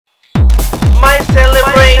my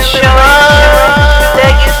celebration,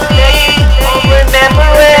 legacy of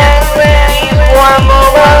remembrance. These warm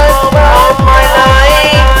moments of my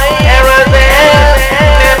life, eras and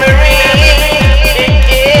memories.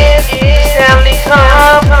 It is sadly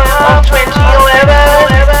come of 2011.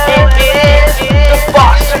 It is the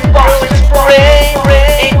Boston Parade.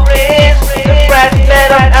 It is the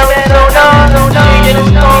Bradford of Arizona. She is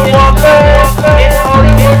Paul Walker. It's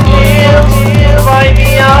Hollywood Hills. By the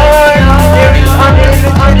hour, there is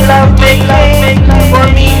unlimited love.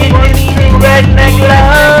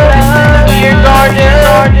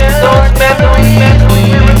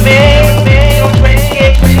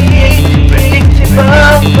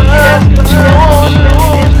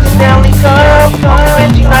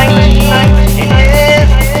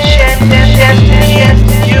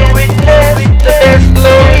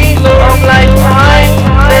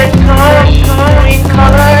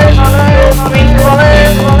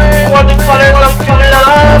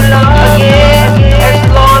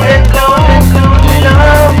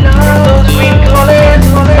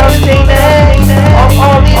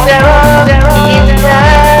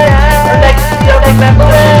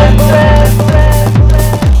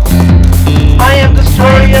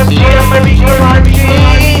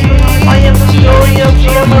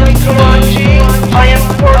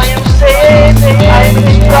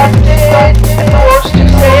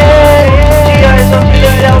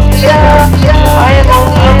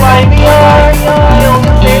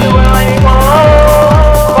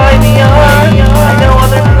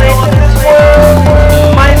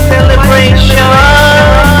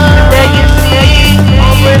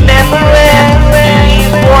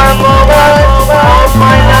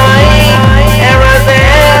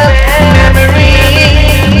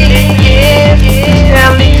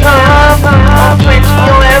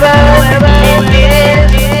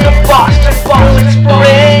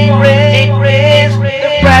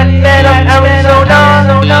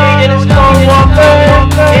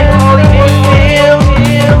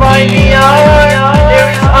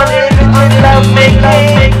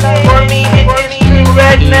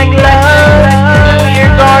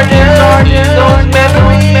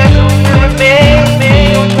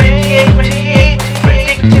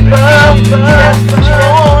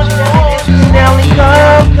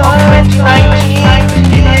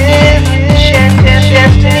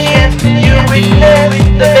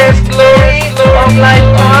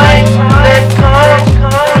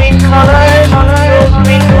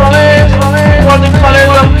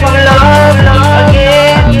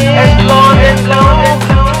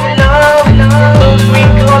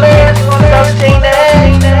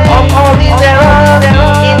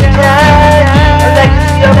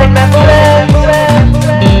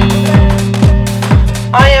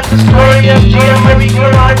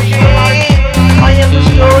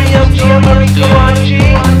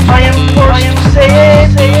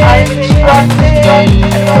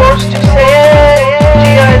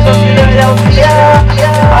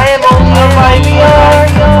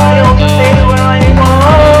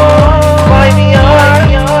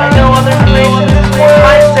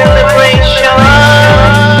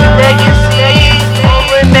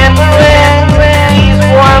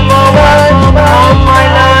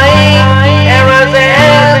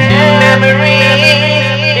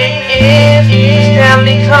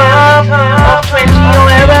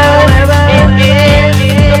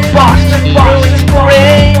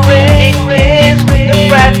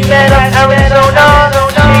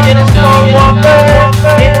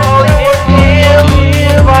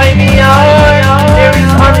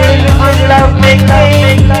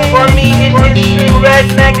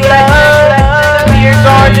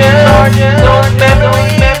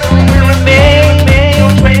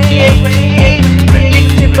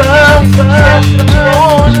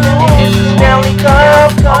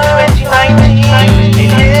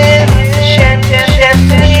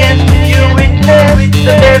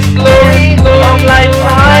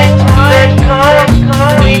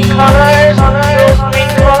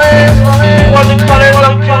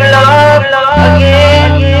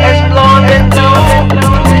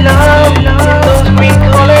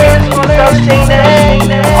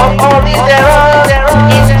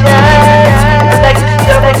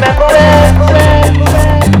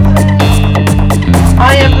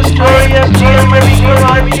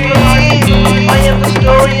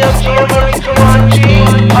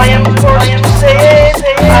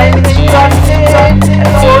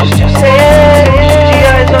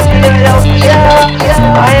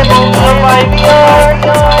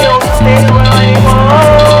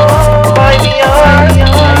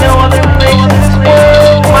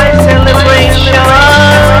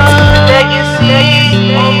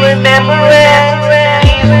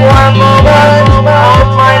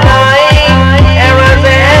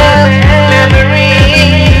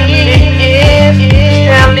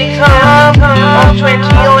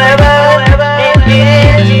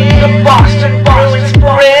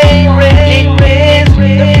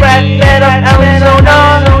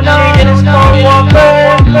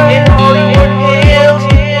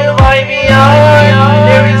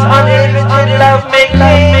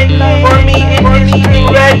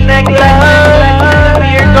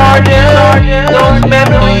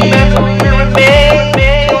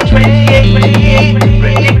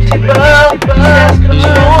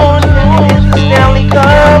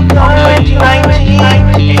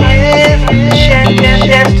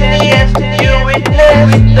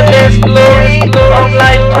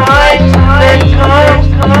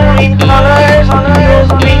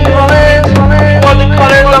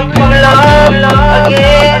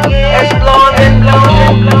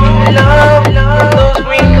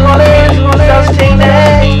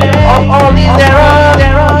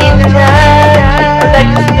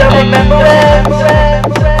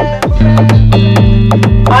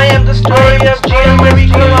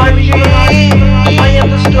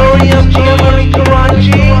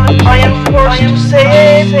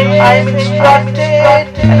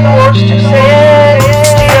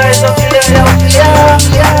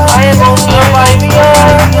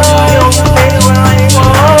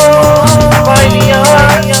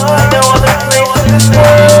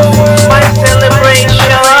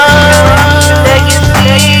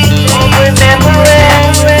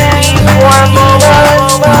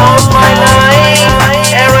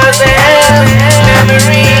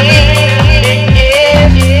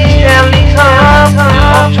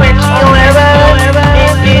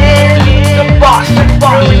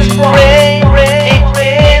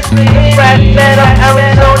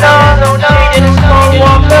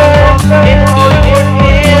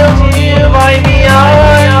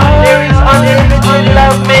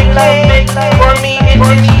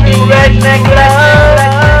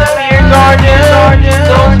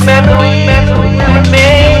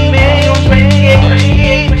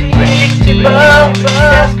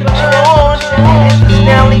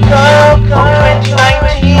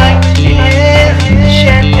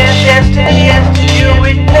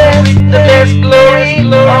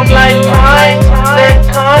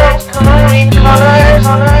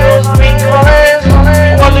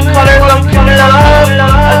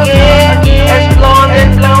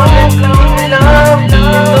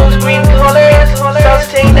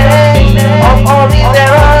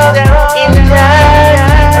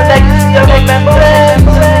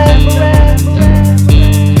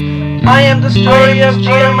 of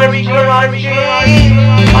ADRMMV.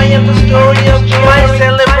 I am the story of my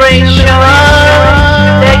celebration.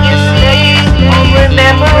 Legacy of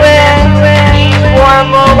remembrance is one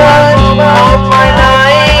moment of my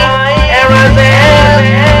life. Errors and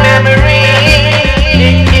memory.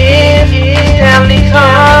 It is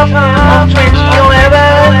telecom of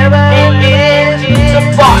 2011. It is the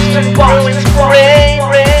Boston Bruins parade.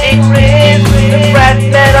 It is the Red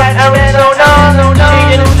Bed of Arizona.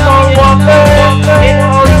 Walker,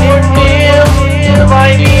 it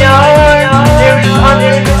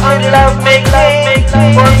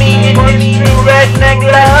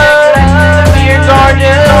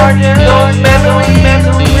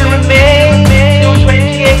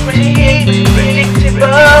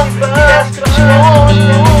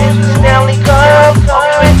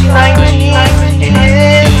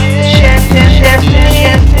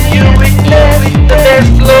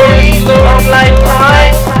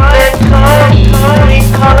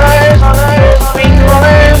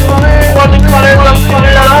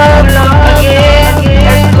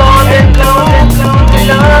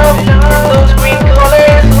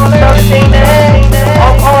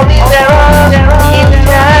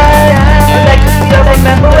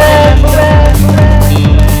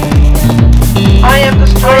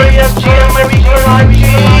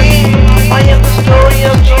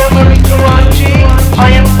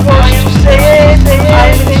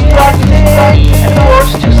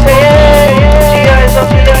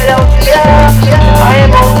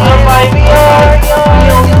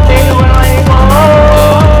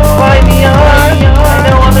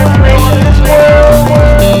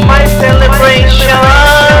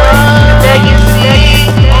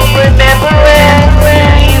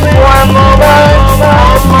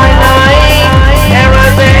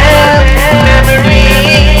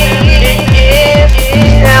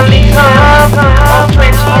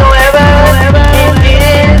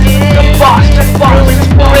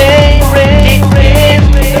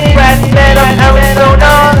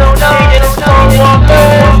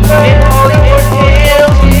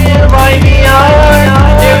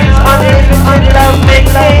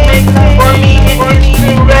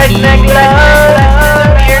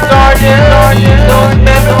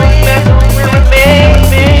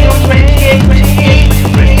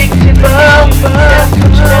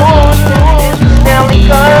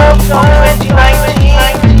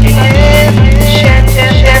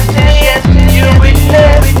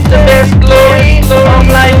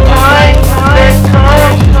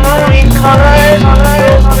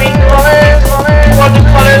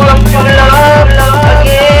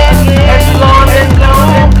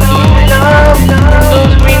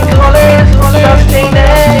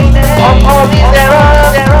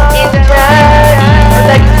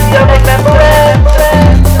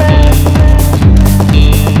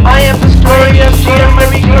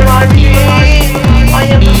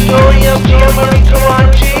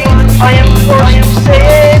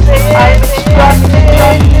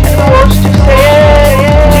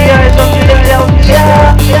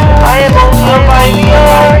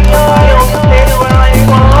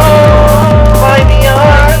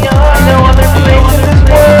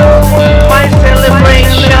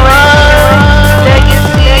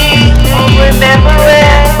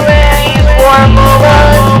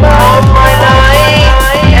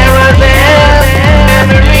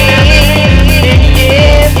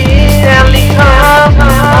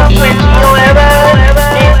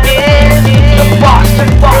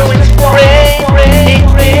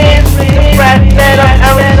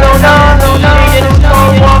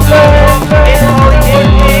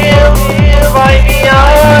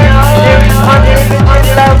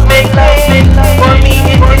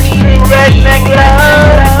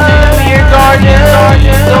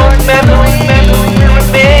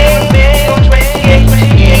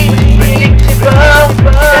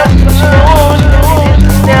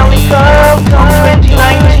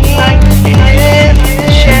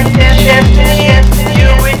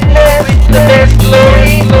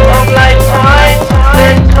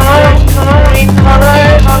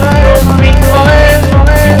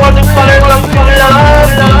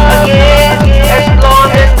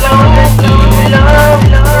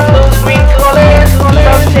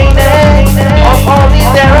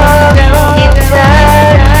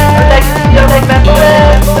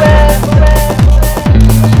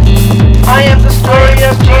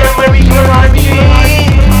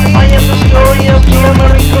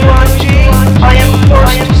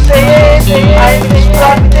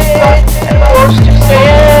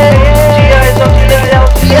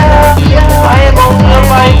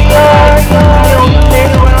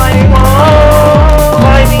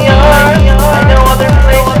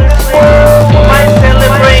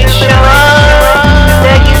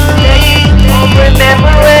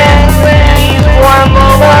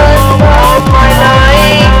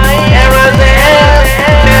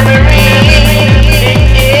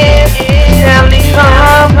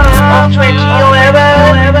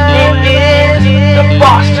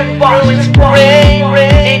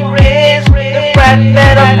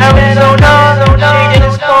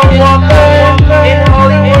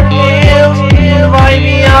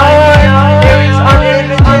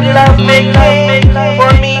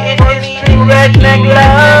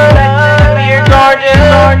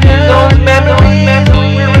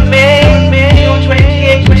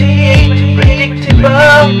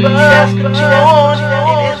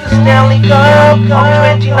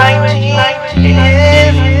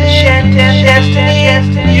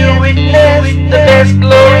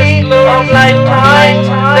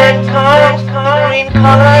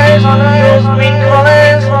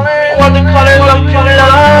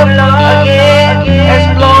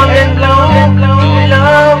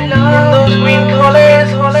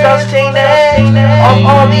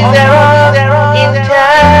preserve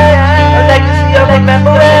intact a legacy of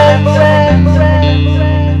remembrance.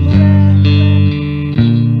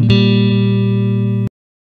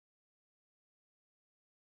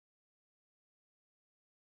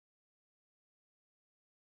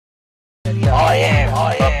 I am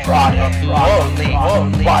a product only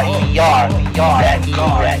by VR,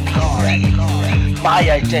 Vancouver, BC. My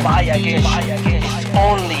identification is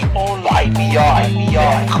only by VR,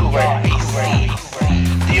 Vancouver, BC.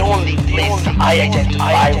 The only place I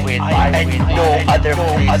identify with and no other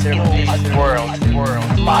place in this world.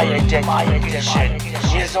 My identification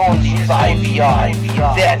is only by VR,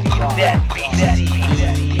 Vancouver, BC.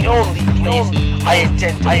 The only place I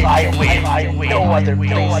identify with no other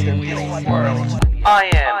place in this world. I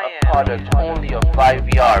am a product only of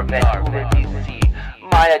VR, Vancouver, BC.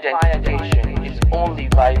 My identification is only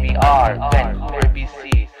VR, Vancouver,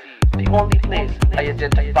 BC. The only place I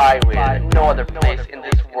identify with no other place in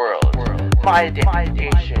this world. My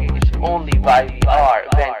identification is only VR,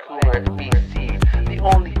 Vancouver, BC. The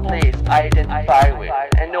only place I identify with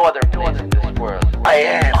and no other place in this world. I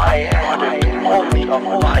am product only of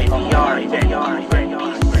VR, Vancouver,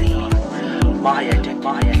 BC. My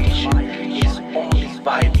identification is only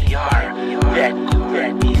VR, Vancouver,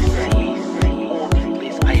 BC. The only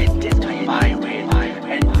place I identify with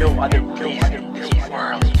and no other place in this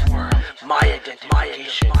world. My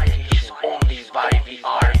identification is only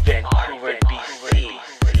VR, Vancouver, BC.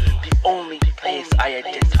 The only place I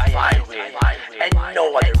identify with and no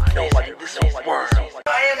other place in this world.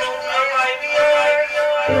 I am only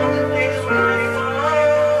the only place where I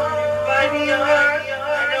belong. By VR,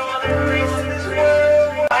 no other place in this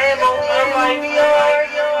world. I am only VR,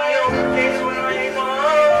 the only place where I belong.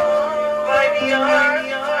 By VR,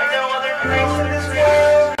 no other place in this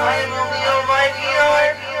world. I am only VR,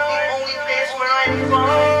 the only place where I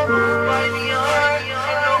belong. By VR,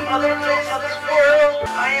 no other place in this world.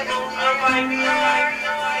 I am only VR,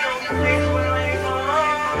 the only place where I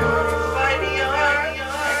belong. By VR,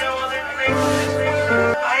 no other place in this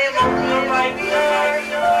world. I am only VR, the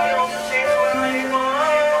only place where I belong.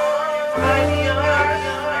 By VR,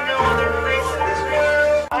 no other place in this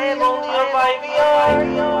world. I am only VR,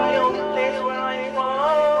 the only place where I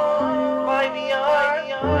belong. By VR,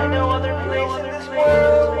 no other place in this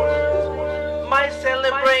world. My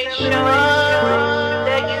celebration,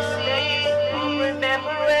 legacy,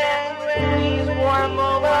 remembrance, these warm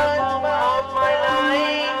moments of my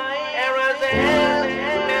life, eras and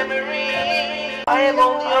memories. I am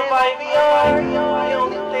only VR, the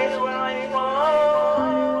only place where I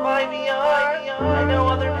belong. By VR, no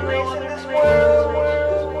other place in this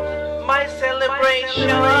world. My celebration,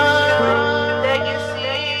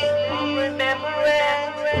 legacy,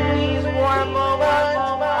 remembrance, these warm moments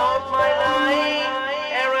of my life,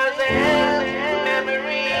 eras and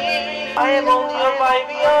memories. I am only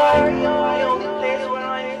VR, the only place where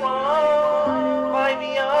I belong. By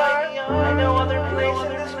VR, no other place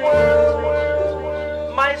in this world.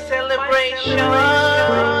 My celebration,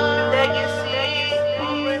 legacy,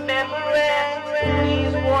 remembrance,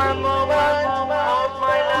 these warm moments of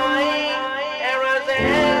my life, eras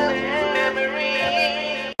and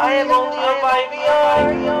memories. I am only VR,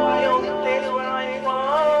 the only place where I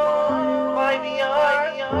belong. By VR,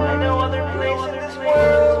 no other place in this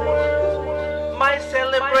world. My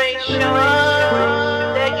celebration,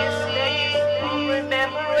 legacy,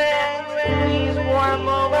 remembrance, these warm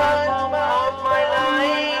moments of my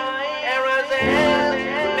life, eras and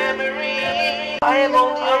memories. I am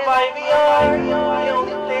only VR, the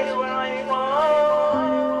only place where I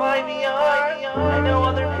belong. By VR, no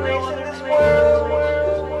other place in this world.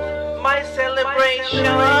 My celebration,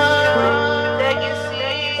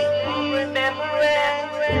 legacy,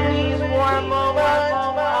 remembrance, these warm moments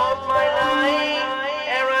of my life,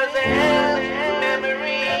 eras and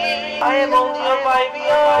memories. I am only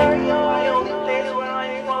VR, the only place where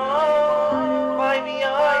I belong. By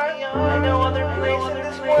VR, no other place in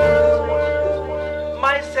this world.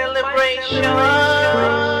 My celebration,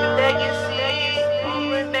 legacy,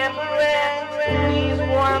 remembrance, these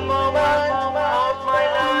warm moments of my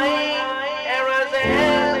life, eras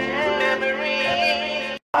and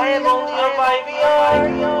memories. I am only VR,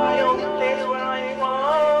 the only place where I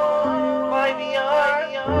belong. By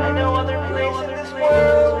VR, no other place in this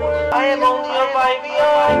world. I am only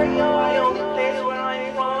VR, the only place where I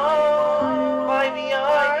belong. By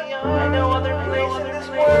VR, no other place in this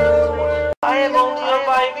world. I am only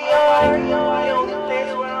VR, the only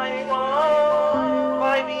place where I belong.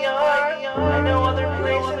 By VR, no other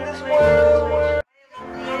place in this world.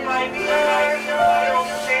 By VR, the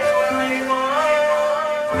only place where I belong.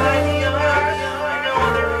 By VR, no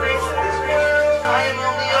other place in this world. I am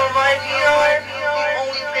only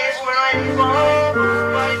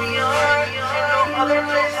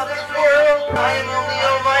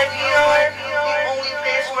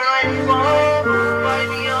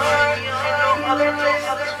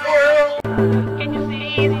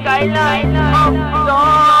skyline of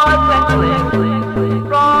Los Angeles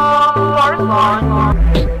from Coruscant.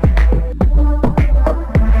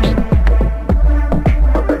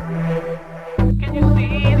 Can you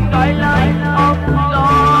see the skyline of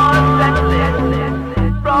Los Angeles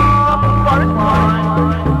from Coruscant?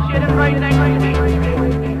 Shaded right next to me.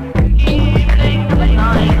 Evening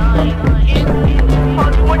night in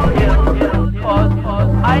Hollywood Hills. Cause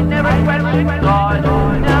I never question God.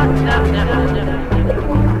 Nah.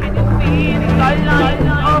 Can you see the skyline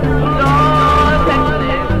of Los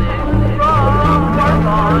Angeles from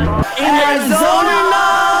Coruscant?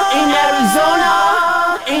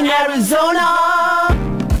 In Arizona,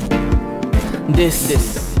 this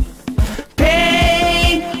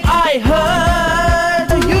pain I heard.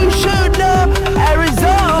 You should know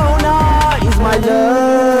Arizona is my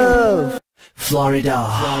love. Florida.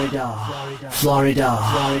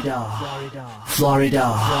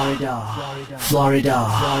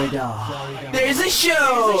 There's a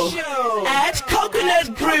show at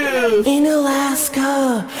Coconut Grove in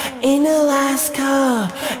Alaska.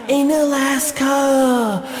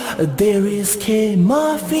 There is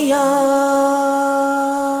K-Mafia.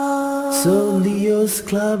 So Leo's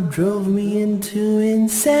club drove me into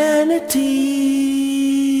insanity.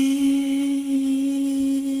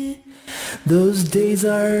 Those days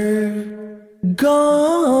are gone,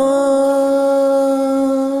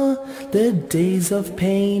 the days of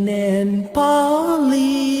pain and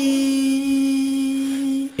Polly.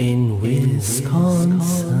 In Wisconsin,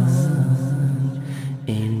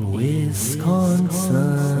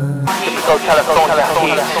 Typical California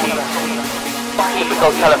heat.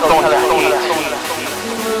 Typical California heat.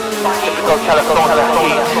 Typical California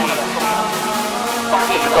heat.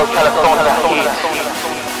 Typical California heat.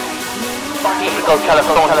 Typical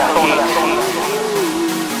California heat.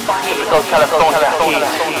 Typical California heat.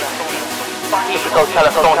 Typical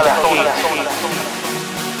California heat.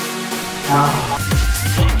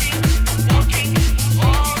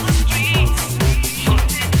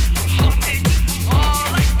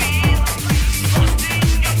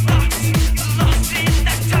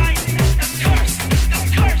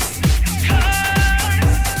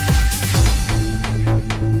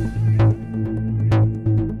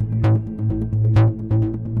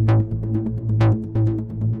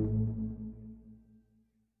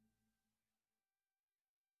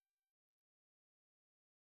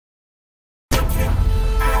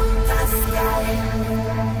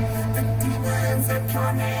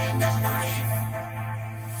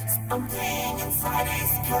 Something inside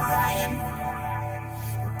is crying.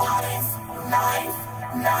 What is life?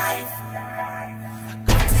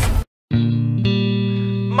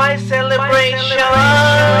 My celebration